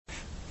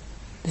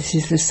This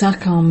is the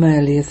Sakar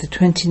Murli of the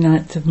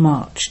 29th of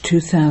March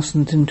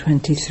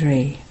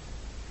 2023.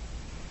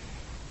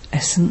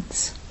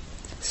 Essence.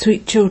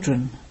 Sweet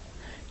children,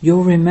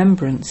 your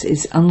remembrance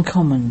is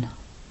uncommon.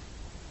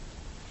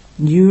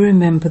 You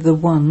remember the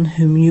one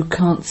whom you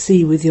can't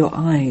see with your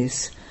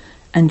eyes,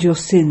 and your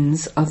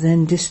sins are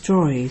then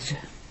destroyed.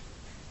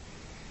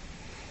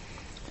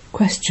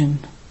 Question.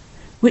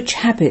 Which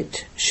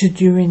habit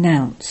should you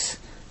renounce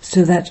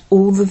so that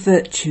all the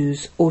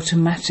virtues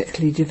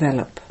automatically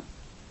develop?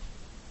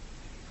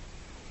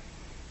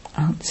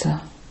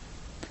 Answer.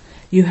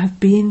 You have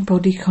been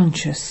body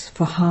conscious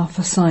for half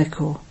a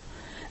cycle,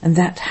 and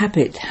that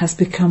habit has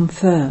become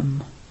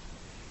firm.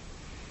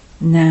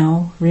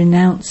 Now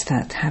renounce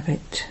that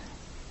habit.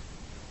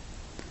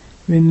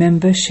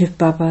 Remember Shiv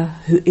Baba,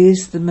 who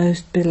is the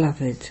most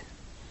beloved.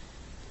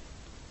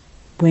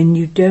 When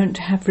you don't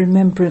have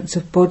remembrance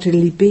of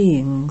bodily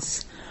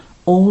beings,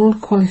 all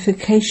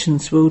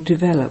qualifications will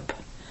develop,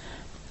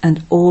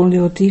 and all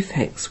your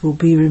defects will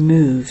be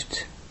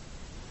removed.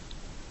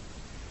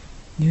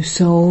 Your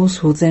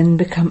souls will then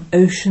become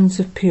oceans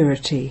of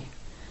purity,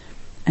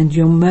 and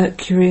your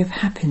mercury of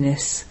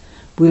happiness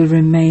will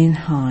remain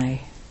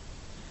high.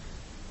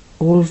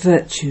 All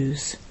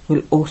virtues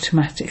will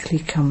automatically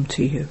come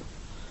to you.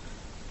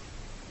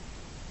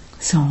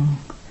 Song.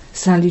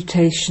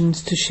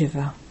 Salutations to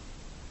Shiva.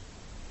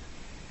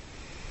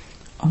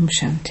 Om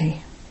Shanti.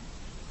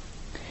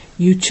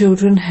 You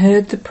children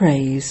heard the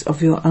praise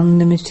of your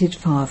unlimited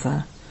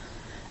Father,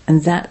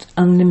 and that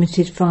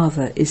unlimited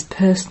Father is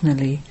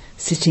personally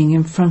sitting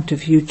in front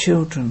of you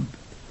children.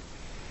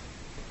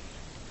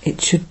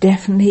 It should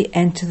definitely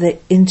enter the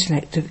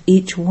intellect of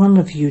each one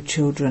of you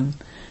children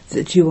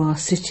that you are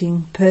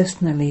sitting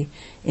personally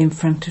in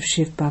front of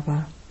Shiv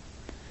Baba,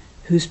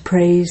 whose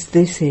praise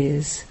this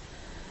is,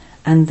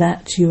 and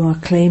that you are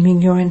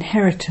claiming your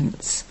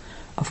inheritance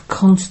of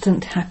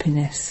constant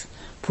happiness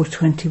for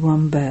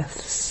 21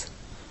 births.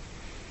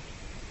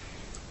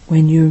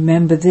 When you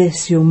remember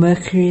this, your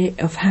mercury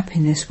of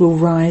happiness will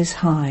rise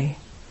high.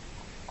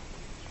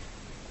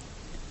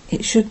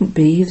 It shouldn't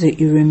be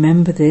that you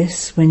remember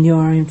this when you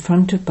are in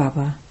front of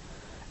Baba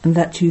and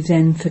that you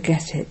then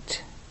forget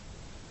it.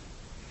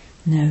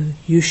 No,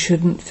 you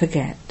shouldn't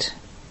forget.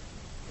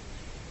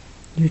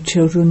 You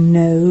children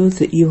know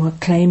that you are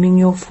claiming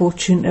your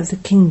fortune of the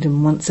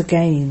kingdom once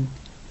again.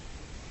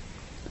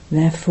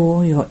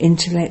 Therefore your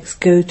intellects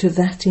go to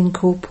that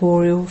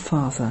incorporeal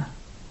Father.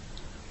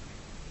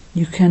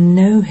 You can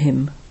know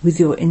him with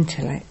your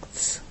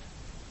intellects.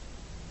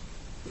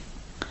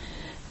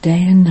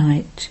 Day and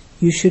night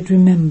you should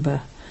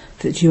remember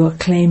that you are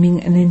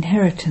claiming an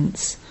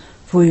inheritance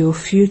for your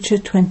future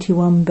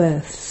 21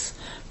 births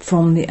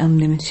from the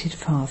unlimited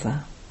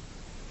Father.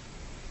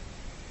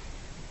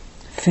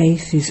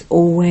 Faith is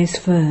always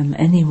firm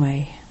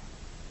anyway.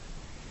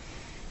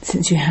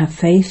 Since you have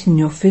faith in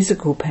your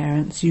physical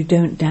parents, you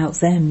don't doubt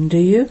them, do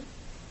you?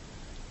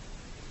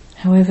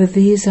 However,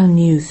 these are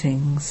new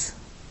things.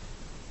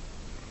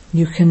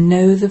 You can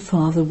know the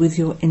Father with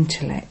your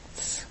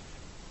intellects.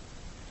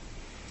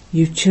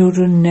 You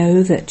children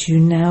know that you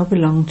now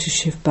belong to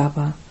Shiv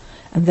Baba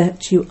and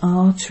that you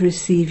are to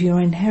receive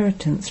your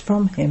inheritance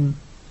from him.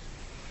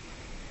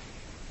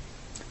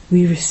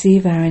 We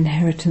receive our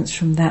inheritance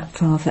from that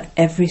Father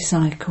every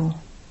cycle.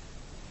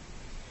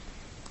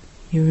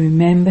 You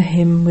remember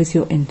him with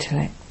your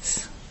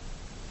intellects.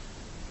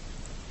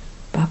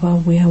 Baba,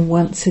 we are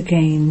once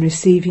again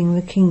receiving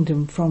the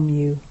kingdom from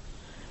you.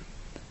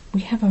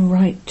 We have a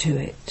right to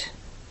it.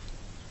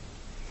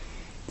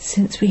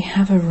 Since we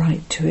have a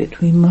right to it,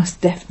 we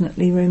must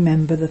definitely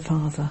remember the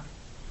Father.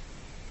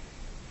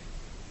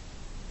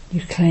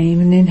 You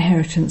claim an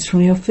inheritance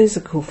from your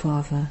physical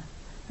father,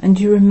 and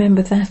you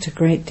remember that a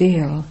great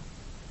deal.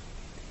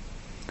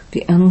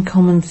 The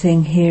uncommon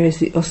thing here is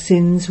that your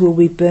sins will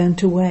be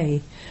burnt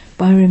away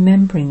by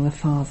remembering the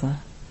Father.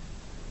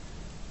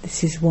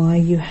 This is why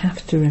you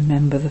have to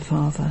remember the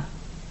Father.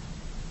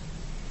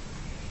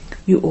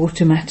 You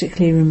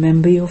automatically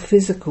remember your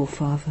physical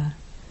father.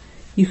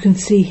 You can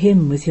see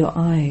him with your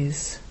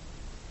eyes.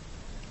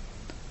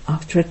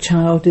 After a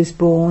child is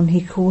born,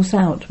 he calls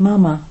out,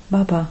 Mama,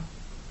 Baba.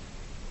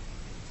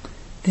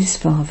 This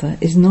Father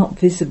is not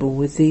visible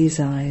with these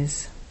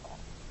eyes.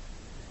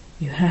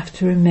 You have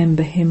to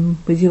remember him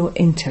with your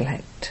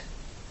intellect.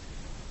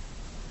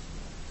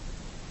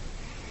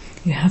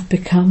 You have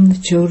become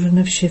the children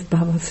of Shiv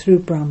Baba through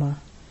Brahma,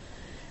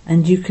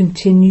 and you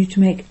continue to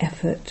make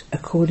effort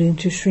according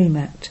to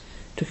Srimat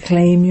to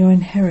claim your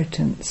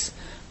inheritance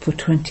for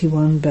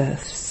 21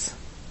 births.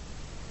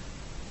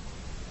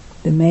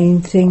 The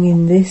main thing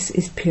in this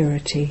is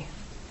purity.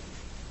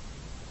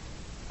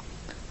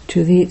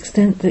 To the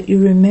extent that you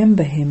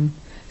remember him,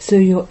 so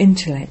your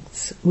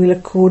intellects will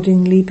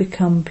accordingly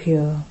become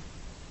pure.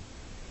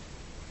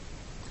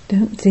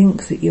 Don't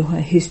think that you are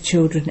his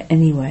children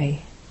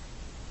anyway.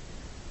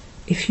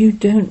 If you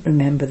don't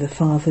remember the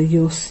Father,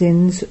 your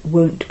sins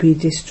won't be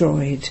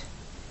destroyed.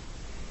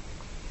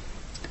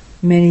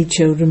 Many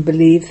children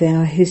believe they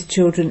are his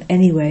children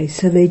anyway,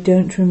 so they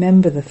don't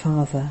remember the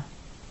Father.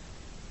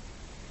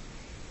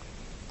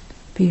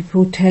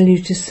 People tell you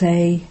to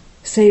say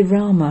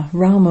Rama,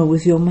 Rama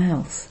with your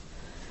mouth,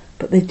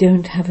 but they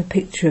don't have a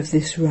picture of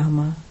this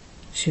Rama,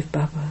 Shiv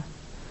Baba.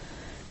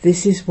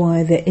 This is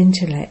why their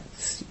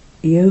intellect's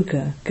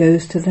yoga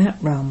goes to that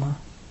Rama.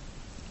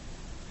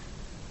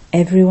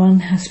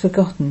 Everyone has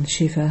forgotten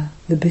Shiva,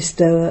 the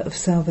bestower of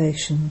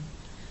salvation.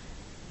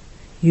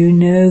 You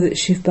know that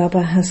Shiv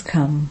Baba has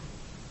come.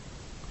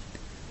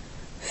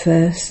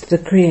 First, the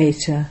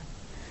Creator,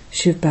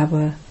 Shiv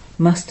Baba,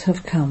 must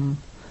have come,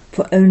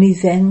 for only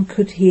then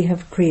could he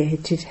have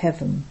created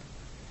heaven.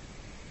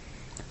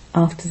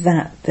 After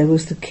that, there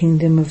was the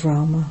kingdom of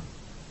Rama.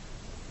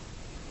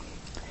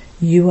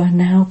 You are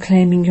now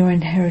claiming your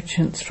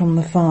inheritance from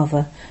the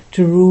Father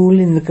to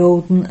rule in the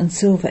golden and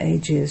silver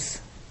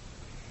ages.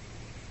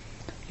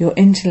 Your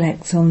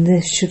intellects on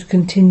this should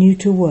continue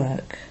to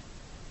work.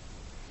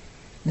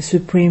 The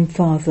Supreme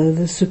Father,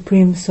 the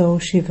Supreme Soul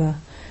Shiva,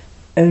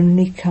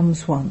 only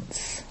comes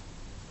once.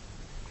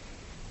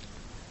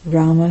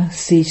 Rama,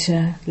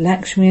 Sita,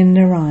 Lakshmi and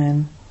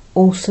Narayan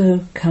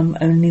also come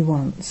only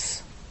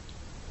once.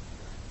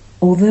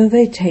 Although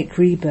they take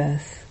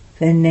rebirth,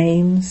 their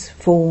names,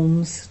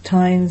 forms,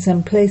 times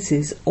and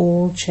places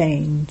all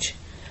change.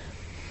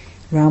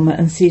 Rama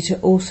and Sita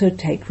also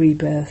take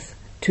rebirth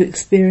to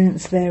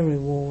experience their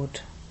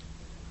reward.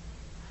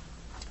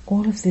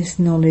 All of this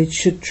knowledge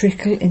should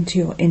trickle into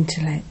your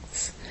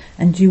intellects,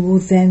 and you will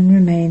then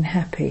remain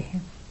happy.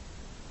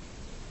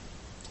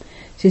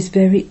 It is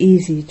very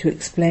easy to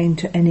explain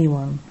to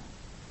anyone.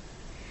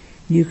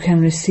 You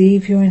can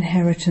receive your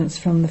inheritance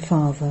from the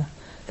Father,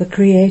 the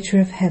Creator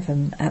of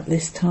heaven, at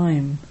this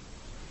time.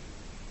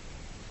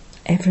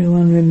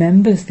 Everyone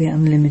remembers the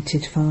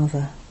unlimited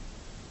Father.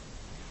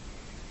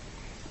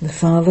 The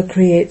Father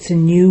creates a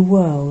new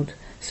world,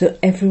 so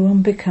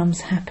everyone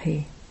becomes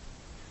happy.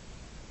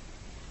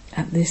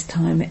 At this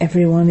time,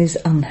 everyone is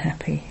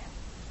unhappy.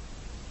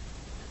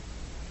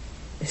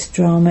 This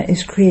drama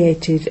is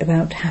created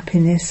about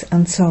happiness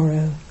and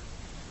sorrow.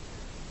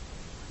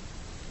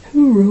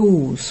 Who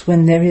rules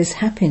when there is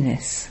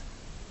happiness?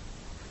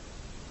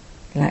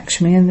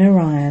 Lakshmi and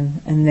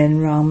Narayan, and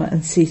then Rama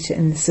and Sita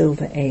in the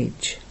Silver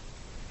Age.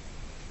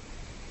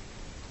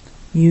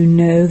 You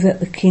know that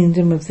the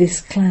kingdom of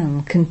this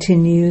clan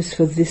continues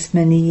for this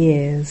many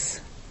years.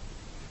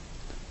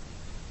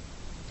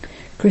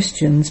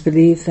 Christians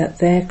believe that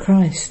their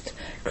Christ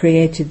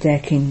created their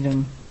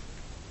kingdom.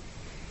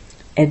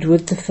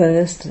 Edward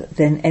I,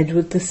 then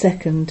Edward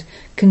II,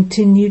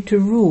 continued to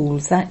rule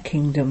that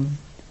kingdom.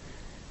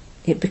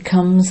 It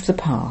becomes the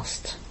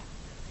past.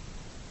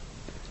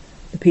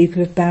 The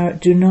people of Bharat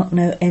do not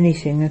know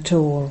anything at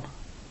all.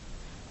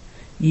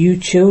 You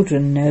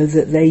children know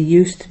that there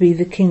used to be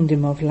the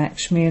kingdom of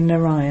Lakshmi and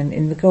Narayan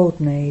in the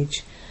Golden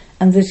Age,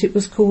 and that it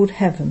was called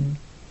heaven.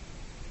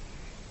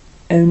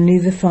 Only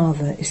the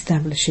Father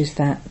establishes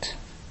that.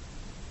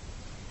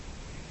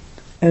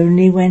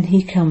 Only when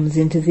he comes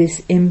into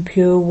this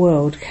impure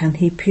world can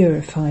he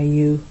purify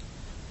you.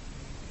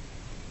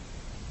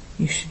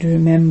 You should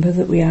remember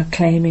that we are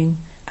claiming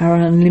our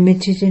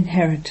unlimited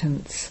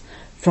inheritance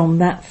from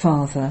that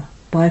Father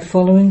by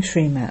following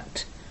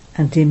Srimat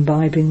and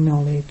imbibing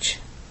knowledge.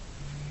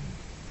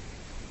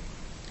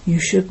 You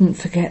shouldn't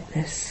forget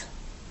this.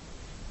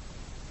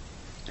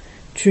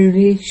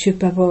 Truly, Shiv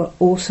Baba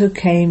also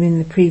came in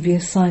the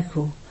previous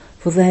cycle,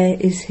 for there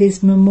is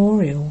his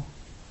memorial.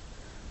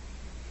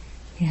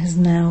 He has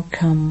now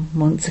come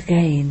once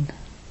again.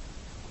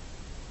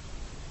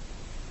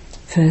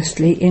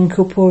 Firstly,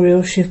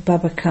 incorporeal Shiv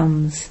Baba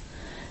comes,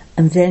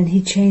 and then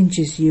he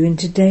changes you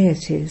into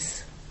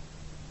deities.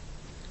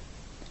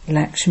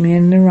 Lakshmi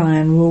and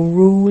Narayan will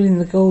rule in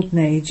the Golden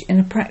Age in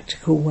a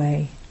practical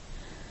way,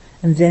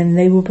 and then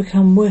they will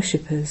become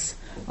worshippers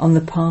on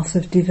the path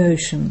of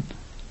devotion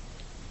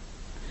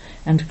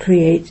and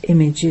create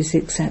images,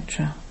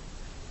 etc.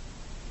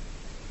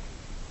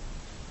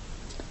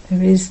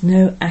 There is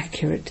no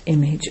accurate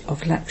image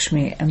of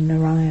Lakshmi and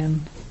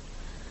Narayan.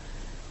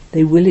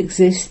 They will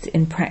exist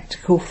in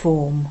practical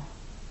form.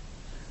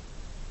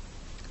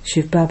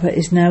 Shiv Baba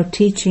is now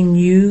teaching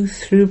you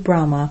through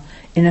Brahma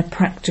in a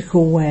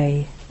practical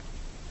way.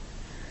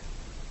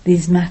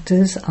 These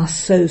matters are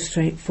so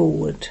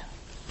straightforward.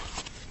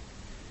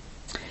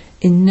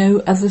 In no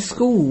other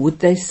school would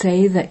they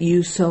say that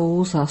you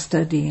souls are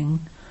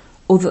studying,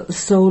 or that the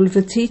soul of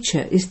a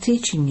teacher is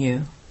teaching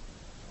you.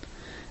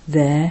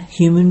 There,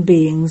 human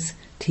beings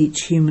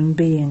teach human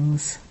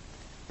beings.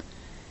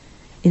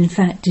 In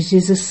fact, it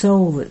is a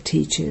soul that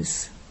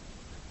teaches.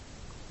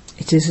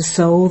 It is a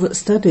soul that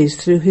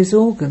studies through his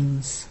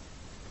organs.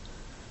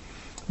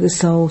 The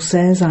soul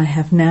says, I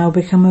have now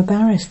become a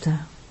barrister.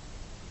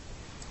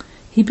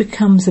 He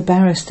becomes a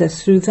barrister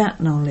through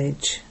that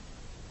knowledge.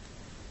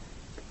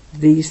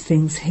 These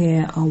things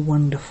here are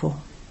wonderful.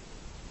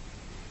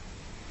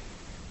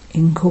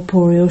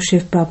 Incorporeal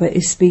Shiv Baba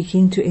is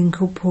speaking to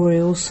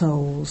incorporeal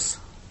souls.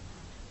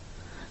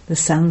 The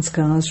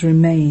sanskars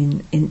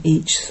remain in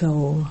each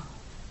soul.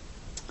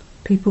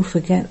 People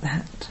forget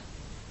that.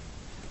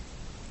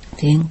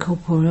 The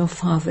incorporeal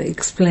Father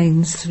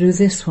explains through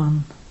this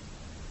one.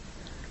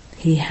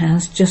 He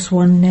has just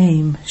one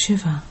name,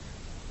 Shiva.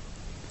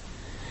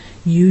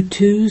 You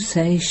too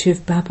say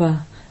Shiv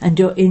Baba, and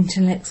your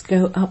intellects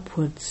go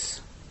upwards.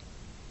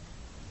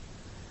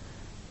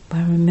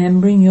 By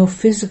remembering your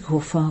physical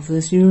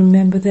fathers, you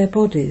remember their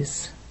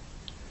bodies.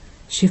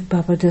 Shiv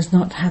Baba does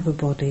not have a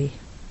body.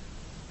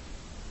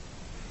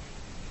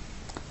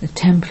 The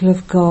temple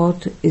of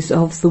God is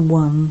of the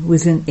one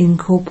with an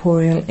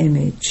incorporeal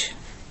image.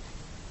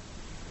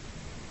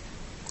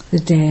 The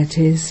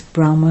deities,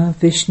 Brahma,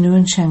 Vishnu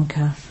and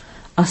Shankar,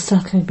 are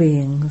subtle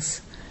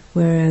beings,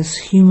 whereas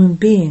human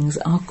beings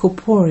are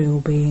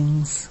corporeal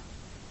beings.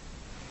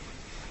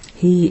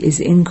 He is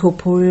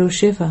incorporeal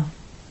Shiva.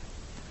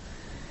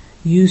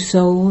 You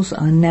souls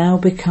are now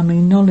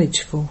becoming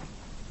knowledgeful.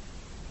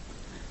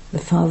 The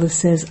Father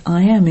says,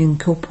 I am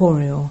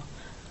incorporeal.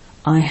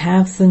 I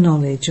have the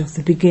knowledge of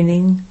the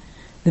beginning,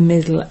 the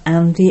middle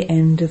and the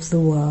end of the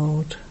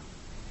world.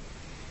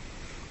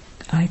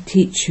 I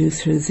teach you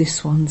through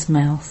this one's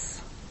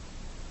mouth.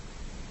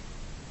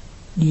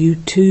 You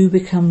too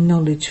become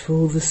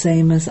knowledgeful the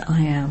same as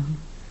I am.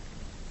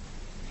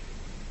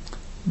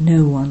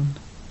 No one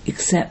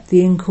except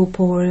the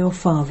incorporeal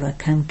Father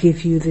can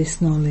give you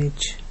this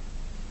knowledge.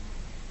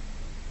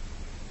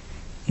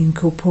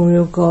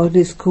 Incorporeal God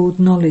is called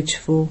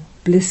knowledgeful,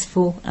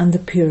 blissful and the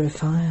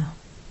purifier.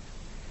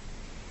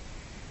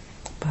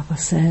 Baba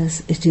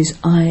says, it is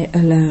I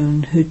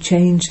alone who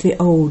change the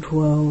old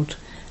world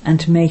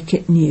and make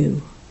it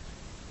new.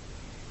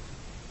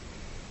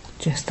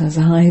 Just as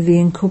I, the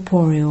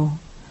incorporeal,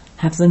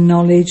 have the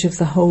knowledge of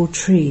the whole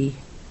tree,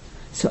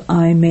 so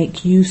I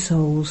make you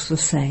souls the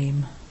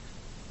same.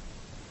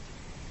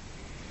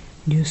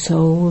 You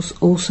souls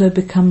also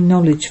become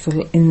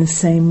knowledgeful in the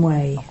same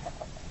way.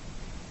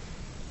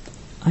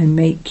 I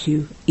make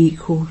you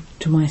equal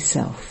to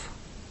myself.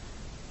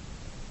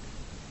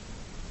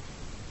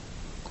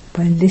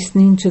 By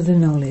listening to the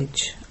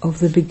knowledge of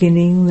the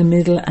beginning, the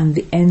middle and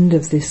the end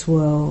of this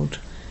world,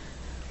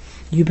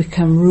 you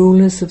become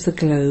rulers of the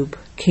globe,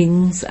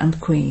 kings and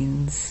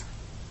queens.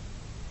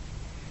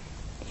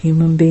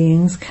 Human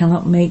beings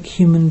cannot make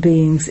human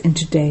beings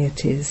into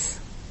deities.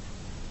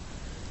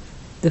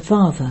 The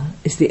Father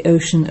is the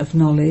ocean of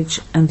knowledge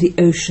and the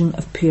ocean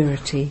of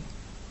purity.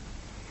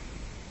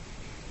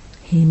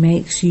 He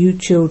makes you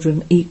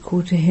children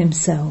equal to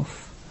himself,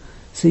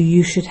 so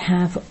you should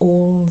have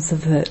all the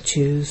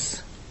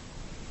virtues.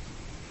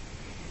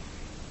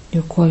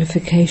 Your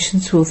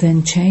qualifications will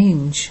then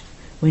change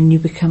when you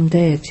become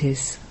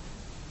deities.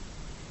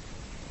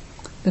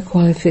 The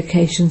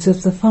qualifications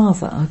of the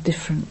Father are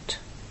different.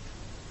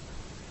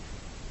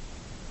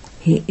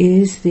 He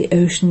is the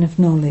ocean of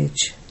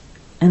knowledge,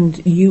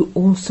 and you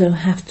also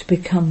have to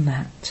become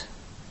that.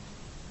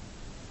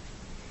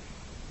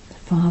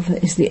 The Father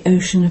is the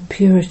ocean of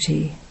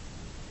purity,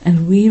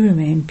 and we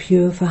remain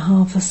pure for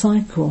half a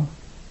cycle.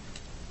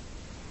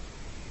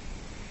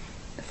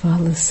 The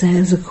Father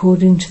says,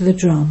 according to the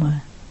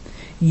drama,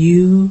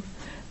 you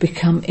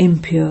become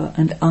impure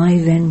and I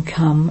then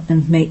come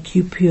and make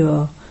you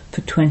pure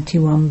for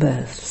 21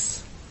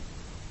 births.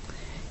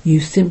 You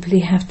simply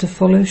have to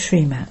follow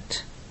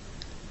Srimat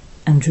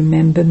and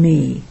remember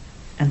me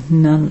and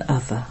none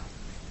other.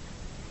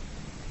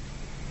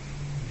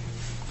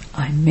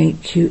 I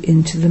make you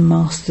into the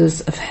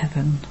masters of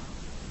heaven.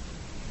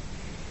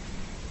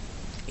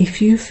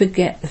 If you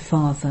forget the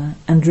Father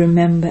and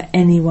remember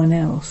anyone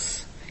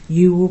else,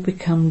 you will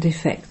become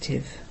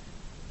defective.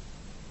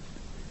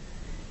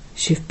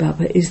 Shiv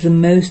Baba is the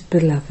most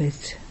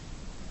beloved.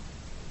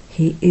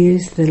 He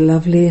is the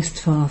loveliest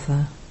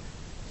Father.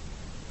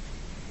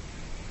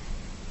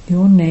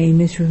 Your name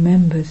is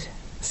remembered.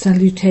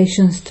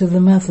 Salutations to the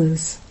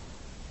mothers.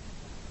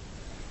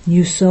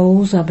 You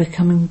souls are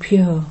becoming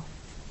pure.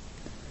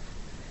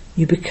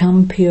 You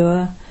become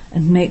pure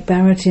and make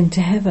Bharat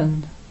into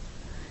heaven.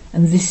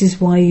 And this is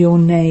why your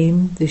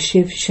name, the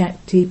Shiv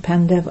Shakti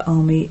Pandav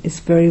army, is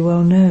very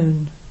well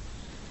known.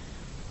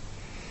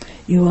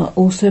 You are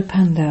also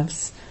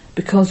Pandavs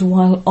because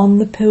while on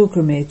the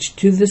pilgrimage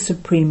to the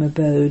Supreme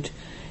Abode,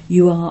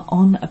 you are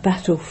on a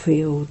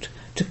battlefield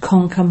to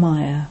conquer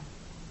Maya.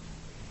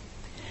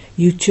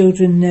 You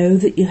children know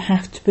that you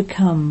have to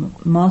become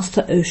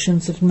master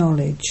oceans of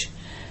knowledge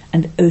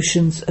and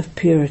oceans of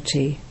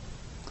purity,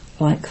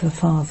 like the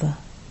Father.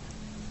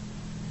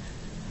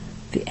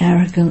 The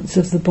arrogance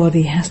of the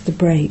body has to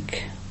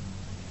break.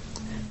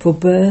 For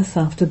birth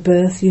after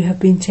birth you have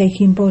been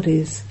taking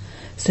bodies,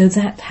 so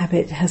that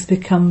habit has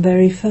become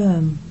very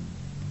firm.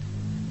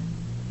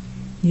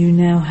 You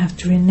now have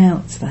to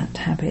renounce that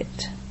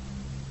habit.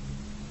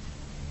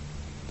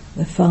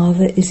 The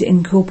Father is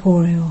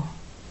incorporeal,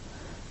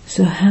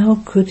 so how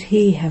could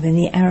he have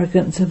any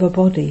arrogance of a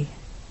body?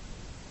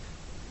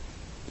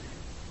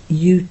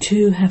 You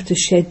too have to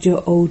shed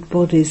your old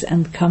bodies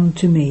and come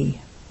to me.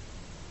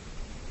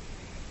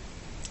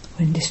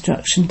 When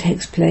destruction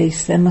takes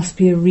place, there must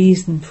be a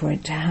reason for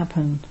it to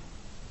happen.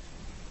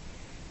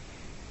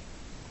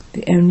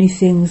 The only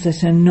things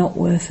that are not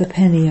worth a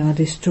penny are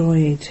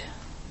destroyed.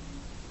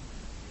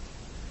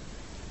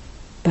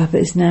 Baba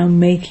is now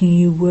making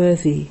you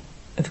worthy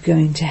of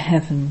going to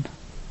heaven.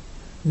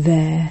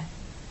 There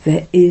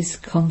is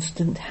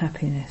constant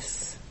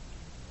happiness.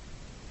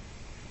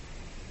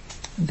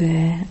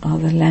 There are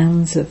the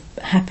lands of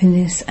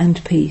happiness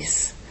and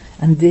peace,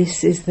 and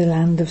this is the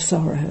land of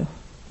sorrow.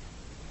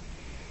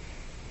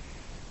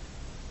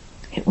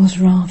 It was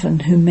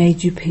Ravan who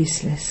made you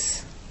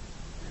peaceless.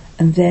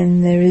 And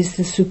then there is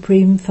the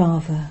Supreme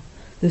Father,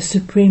 the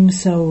Supreme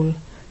Soul,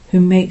 who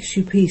makes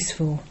you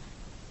peaceful.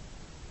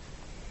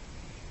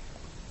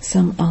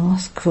 Some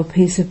ask for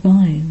peace of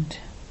mind.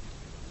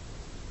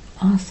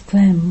 Ask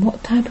them,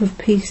 what type of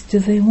peace do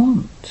they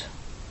want?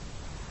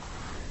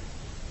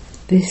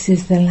 This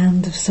is the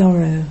land of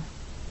sorrow.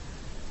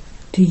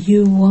 Do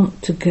you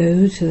want to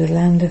go to the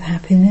land of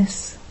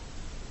happiness?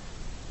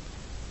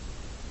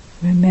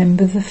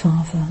 Remember the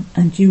Father,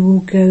 and you will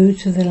go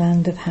to the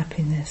land of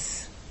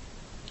happiness.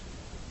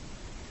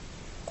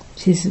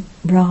 It is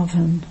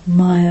Ravan,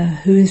 Maya,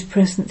 who is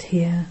present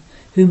here,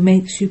 who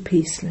makes you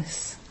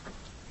peaceless.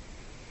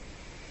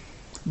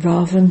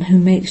 Ravan, who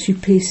makes you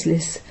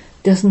peaceless,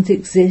 doesn't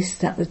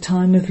exist at the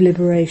time of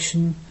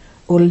liberation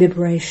or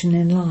liberation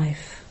in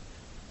life.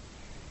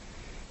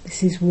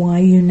 This is why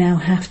you now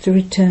have to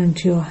return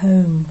to your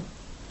home.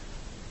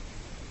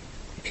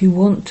 If you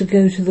want to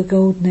go to the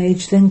Golden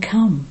Age, then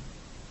come.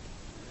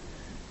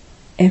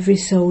 Every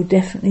soul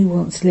definitely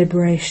wants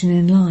liberation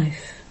in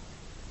life.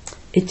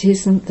 It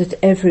isn't that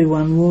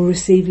everyone will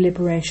receive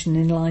liberation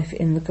in life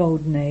in the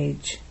Golden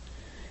Age.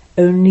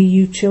 Only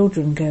you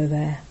children go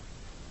there.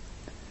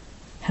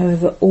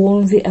 However,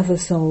 all the other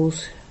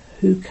souls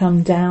who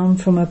come down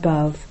from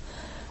above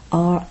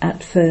are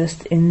at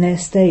first in their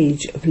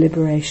stage of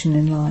liberation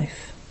in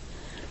life.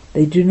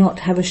 They do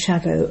not have a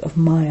shadow of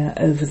Maya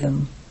over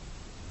them.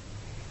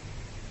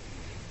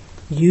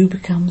 You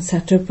become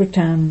Sato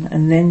Pratan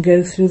and then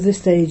go through the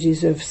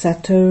stages of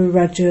Sato,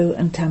 Rajo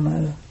and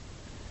Tamo.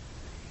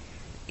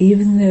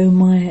 Even though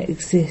Maya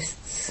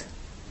exists,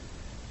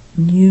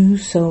 new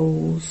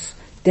souls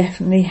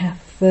definitely have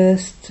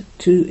first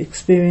to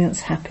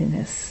experience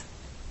happiness.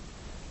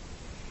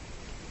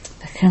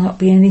 There cannot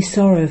be any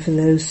sorrow for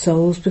those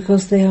souls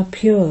because they are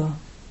pure.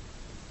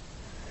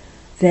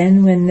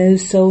 Then when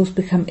those souls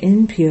become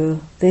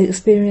impure, they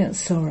experience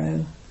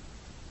sorrow.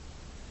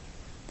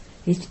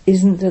 It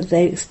isn't that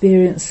they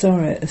experience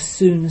sorrow as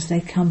soon as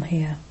they come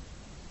here.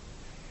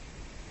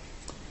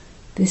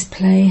 This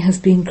play has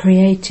been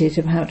created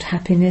about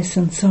happiness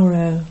and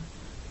sorrow.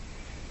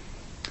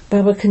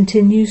 Baba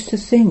continues to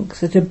think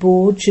that a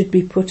board should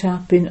be put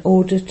up in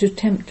order to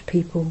tempt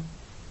people.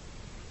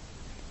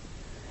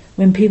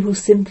 When people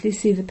simply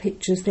see the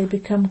pictures, they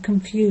become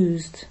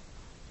confused.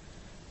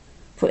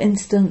 For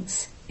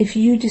instance, if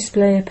you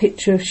display a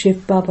picture of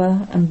Shiv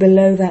Baba and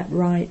below that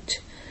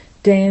write,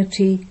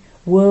 Deity,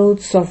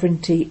 world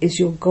sovereignty is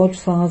your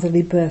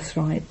godfatherly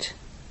birthright.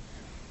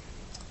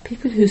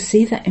 People who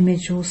see that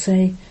image will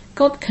say,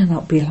 God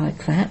cannot be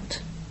like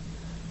that.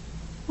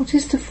 What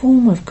is the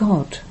form of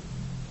God?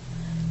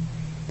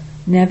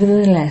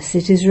 Nevertheless,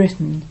 it is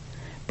written,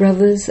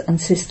 brothers and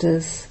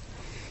sisters,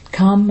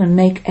 come and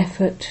make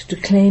effort to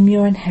claim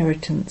your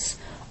inheritance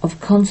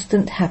of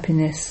constant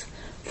happiness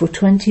for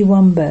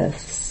 21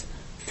 births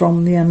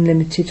from the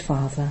unlimited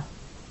Father.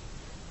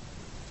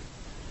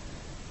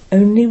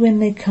 Only when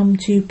they come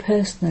to you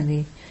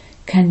personally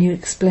can you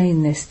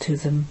explain this to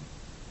them.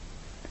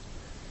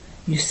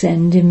 You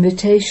send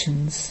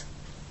invitations.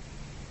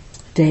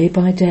 Day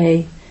by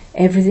day,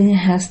 everything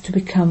has to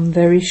become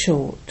very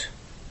short.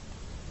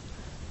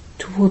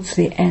 Towards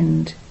the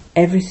end,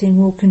 everything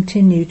will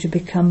continue to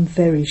become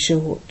very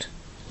short.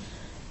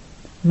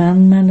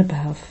 Man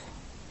above,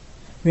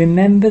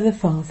 remember the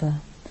Father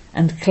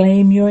and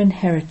claim your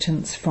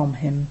inheritance from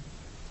him.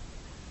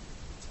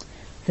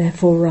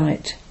 Therefore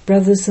write,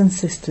 brothers and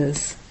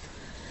sisters,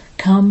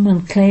 come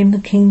and claim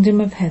the kingdom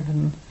of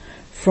heaven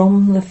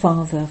from the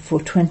Father for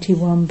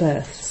 21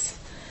 births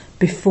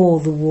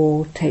before the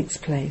war takes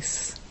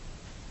place.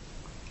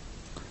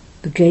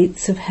 The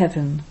gates of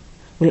heaven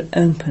will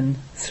open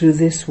through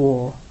this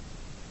war.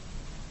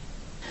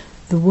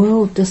 The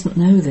world doesn't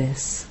know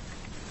this.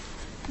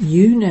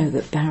 You know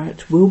that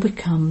Bharat will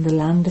become the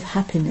land of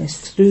happiness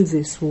through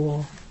this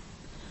war.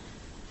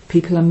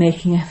 People are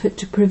making effort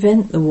to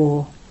prevent the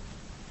war.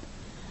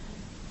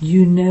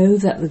 You know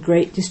that the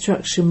great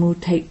destruction will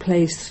take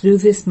place through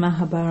this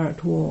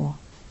Mahabharat war.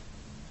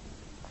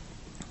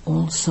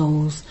 All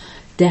souls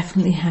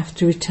definitely have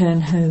to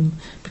return home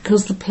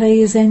because the play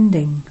is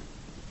ending.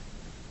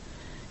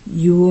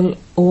 You will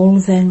all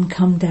then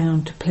come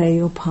down to play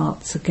your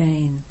parts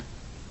again.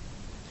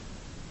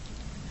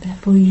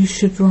 Therefore you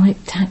should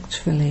write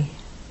tactfully.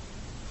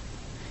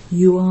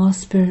 You are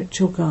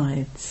spiritual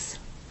guides.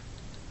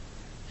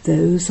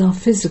 Those are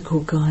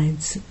physical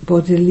guides,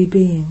 bodily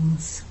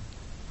beings.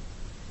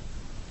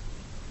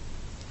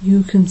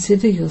 You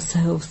consider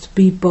yourselves to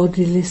be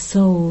bodiless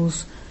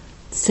souls,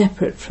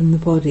 separate from the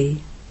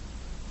body.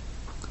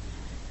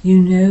 You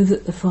know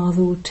that the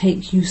Father will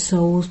take you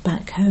souls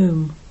back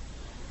home.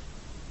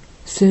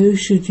 So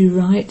should you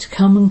write,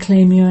 "Come and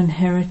claim your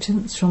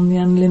inheritance from the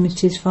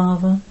unlimited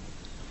Father,"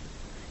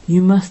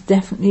 you must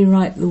definitely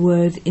write the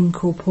word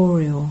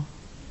incorporeal.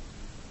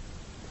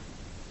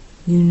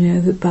 You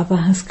know that Baba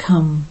has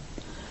come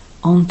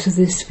onto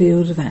this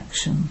field of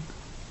action.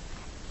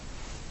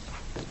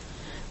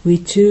 We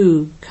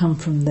too come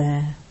from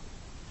there.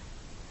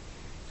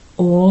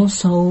 All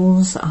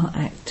souls are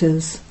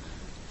actors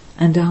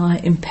and are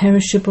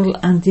imperishable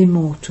and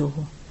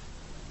immortal.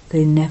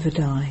 They never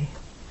die.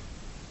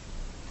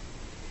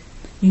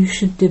 You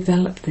should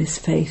develop this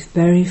faith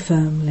very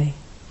firmly.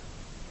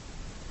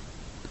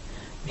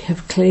 We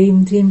have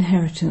claimed the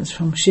inheritance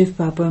from Shiv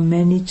Baba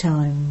many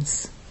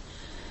times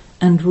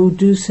and will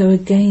do so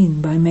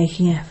again by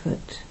making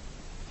effort.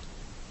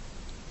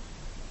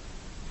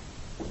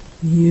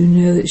 You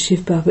know that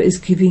Shiv Baba is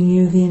giving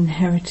you the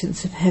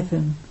inheritance of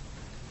heaven,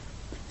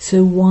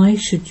 so why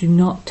should you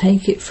not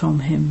take it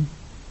from him?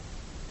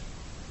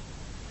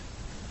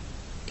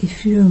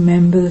 If you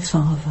remember the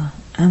Father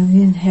and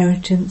the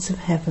inheritance of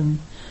heaven,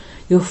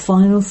 your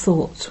final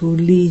thoughts will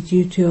lead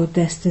you to your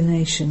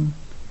destination.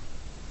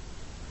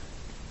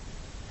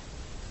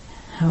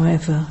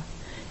 However,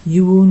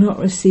 you will not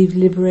receive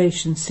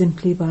liberation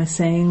simply by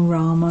saying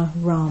Rama,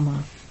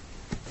 Rama.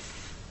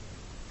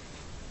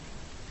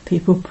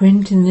 People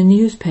print in the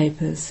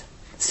newspapers,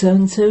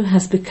 "So-and-so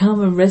has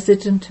become a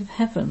resident of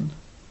heaven."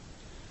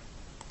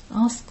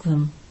 Ask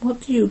them,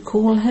 what do you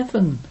call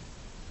heaven?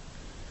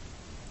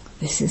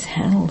 This is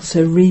hell,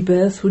 so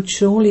rebirth would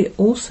surely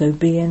also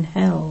be in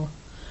hell.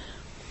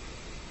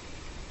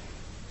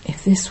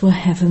 If this were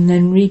heaven,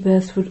 then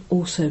rebirth would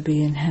also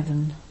be in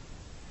heaven.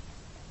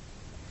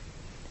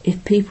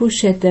 If people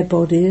shed their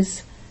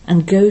bodies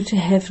and go to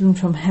heaven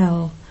from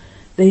hell,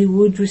 they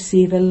would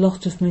receive a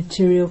lot of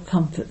material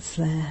comforts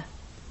there.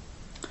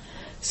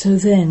 So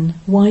then,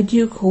 why do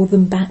you call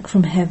them back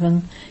from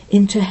heaven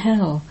into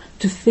hell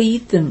to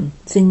feed them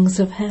things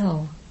of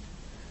hell?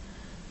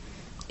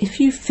 If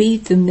you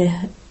feed them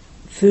the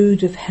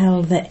food of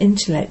hell, their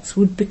intellects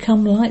would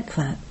become like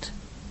that.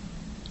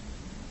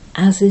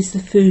 As is the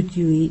food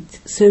you eat,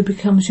 so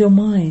becomes your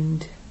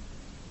mind.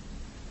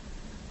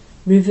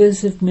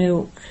 Rivers of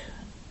milk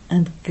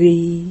and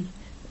ghee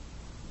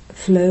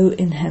flow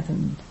in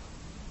heaven.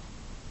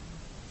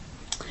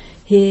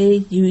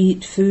 Here you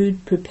eat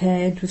food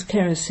prepared with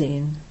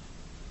kerosene.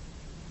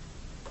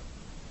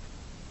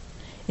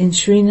 In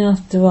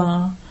Srinath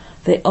Dwar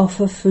they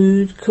offer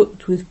food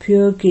cooked with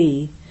pure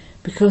ghee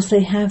because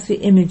they have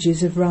the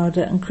images of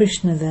Radha and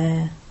Krishna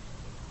there.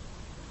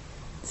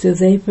 So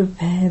they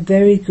prepare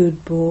very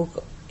good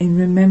bhog in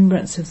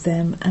remembrance of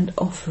them and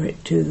offer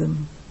it to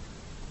them.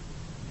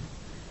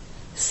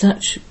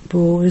 Such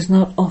bhog is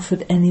not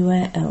offered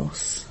anywhere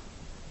else.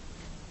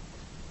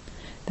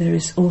 There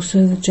is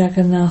also the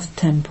Jagannath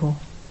temple.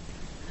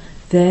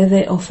 There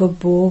they offer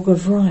bhog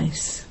of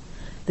rice.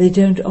 They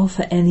don't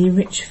offer any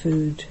rich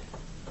food.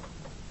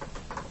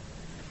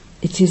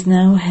 It is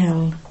now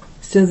hell,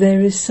 so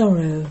there is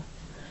sorrow.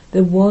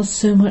 There was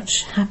so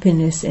much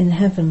happiness in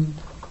heaven.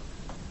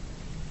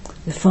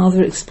 The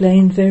Father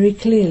explained very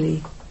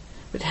clearly,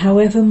 but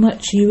however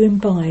much you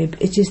imbibe,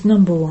 it is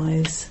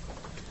number-wise.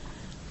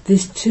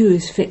 This too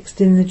is fixed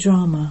in the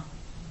drama.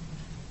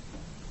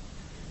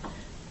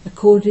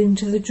 According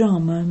to the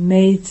drama,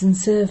 maids and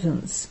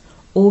servants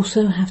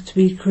also have to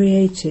be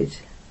created.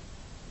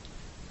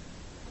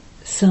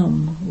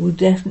 Some will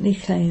definitely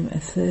claim a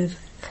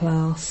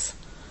third-class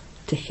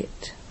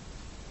ticket.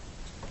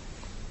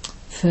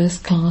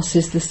 First class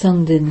is the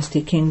Sun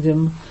Dynasty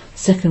Kingdom,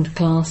 second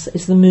class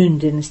is the Moon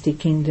Dynasty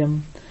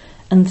Kingdom,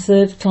 and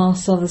third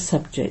class are the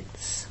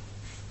subjects.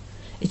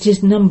 It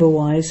is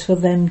number-wise for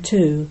them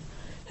too.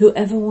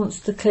 Whoever wants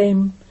to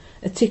claim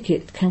a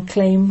ticket can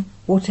claim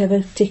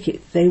whatever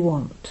ticket they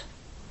want.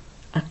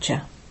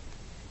 Acha.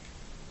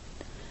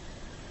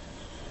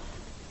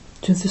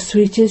 To the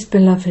sweetest,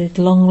 beloved,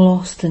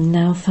 long-lost and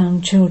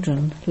now-found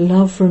children,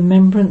 love,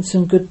 remembrance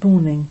and good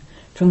morning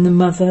from the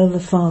Mother, the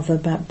Father,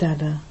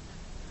 Bapdada.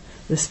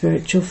 The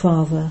spiritual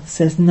father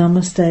says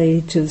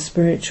Namaste to the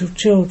spiritual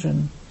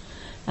children,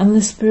 and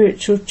the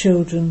spiritual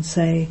children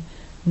say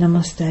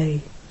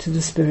Namaste to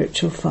the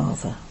spiritual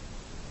father.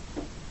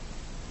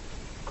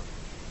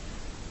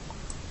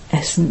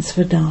 Essence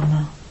for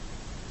Dharma.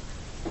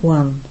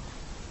 1.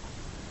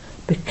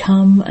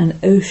 Become an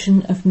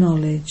ocean of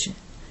knowledge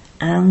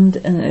and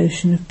an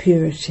ocean of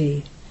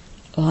purity,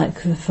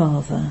 like the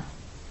Father.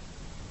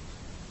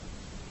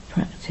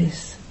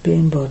 Practice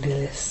being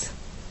bodiless.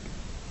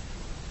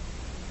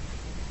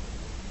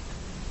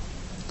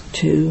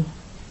 2.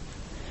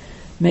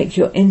 Make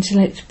your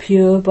intellect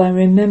pure by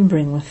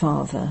remembering the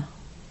Father.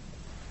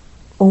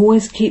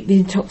 Always keep the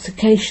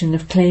intoxication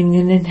of claiming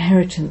an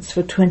inheritance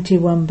for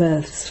 21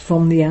 births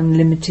from the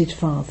unlimited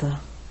Father.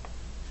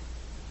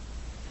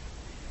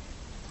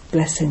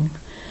 Blessing.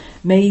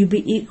 May you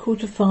be equal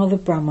to Father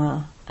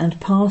Brahma and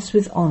pass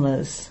with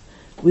honours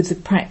with the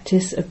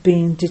practice of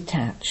being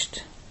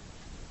detached.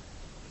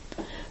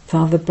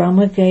 Father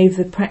Brahma gave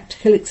the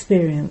practical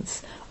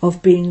experience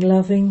of being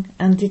loving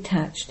and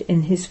detached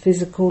in his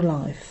physical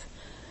life,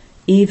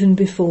 even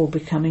before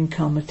becoming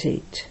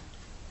Karmatit.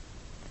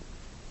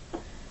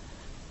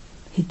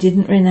 He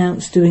didn't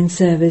renounce doing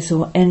service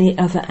or any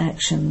other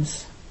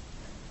actions,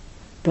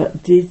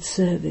 but did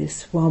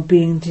service while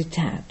being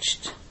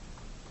detached.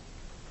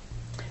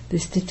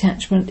 This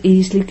detachment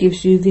easily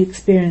gives you the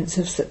experience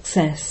of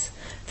success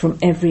from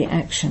every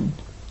action.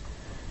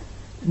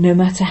 No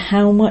matter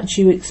how much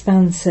you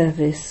expand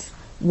service,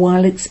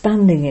 while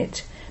expanding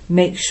it,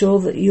 make sure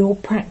that your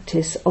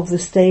practice of the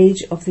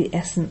stage of the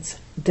essence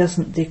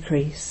doesn't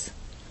decrease.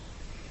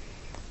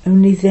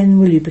 Only then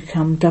will you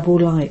become double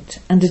light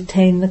and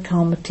attain the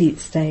Karmatit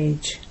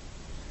stage.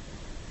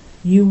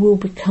 You will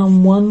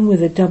become one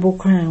with a double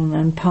crown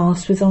and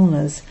pass with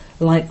honours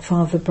like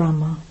Father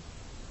Brahma.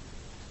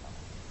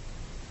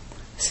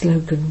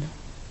 Slogan: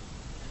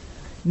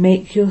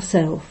 make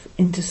yourself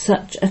into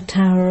such a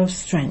tower of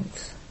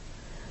strength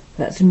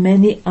that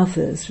many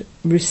others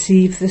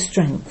receive the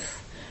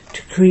strength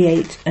to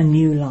create a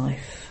new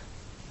life.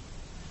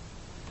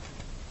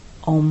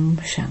 Om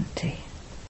Shanti.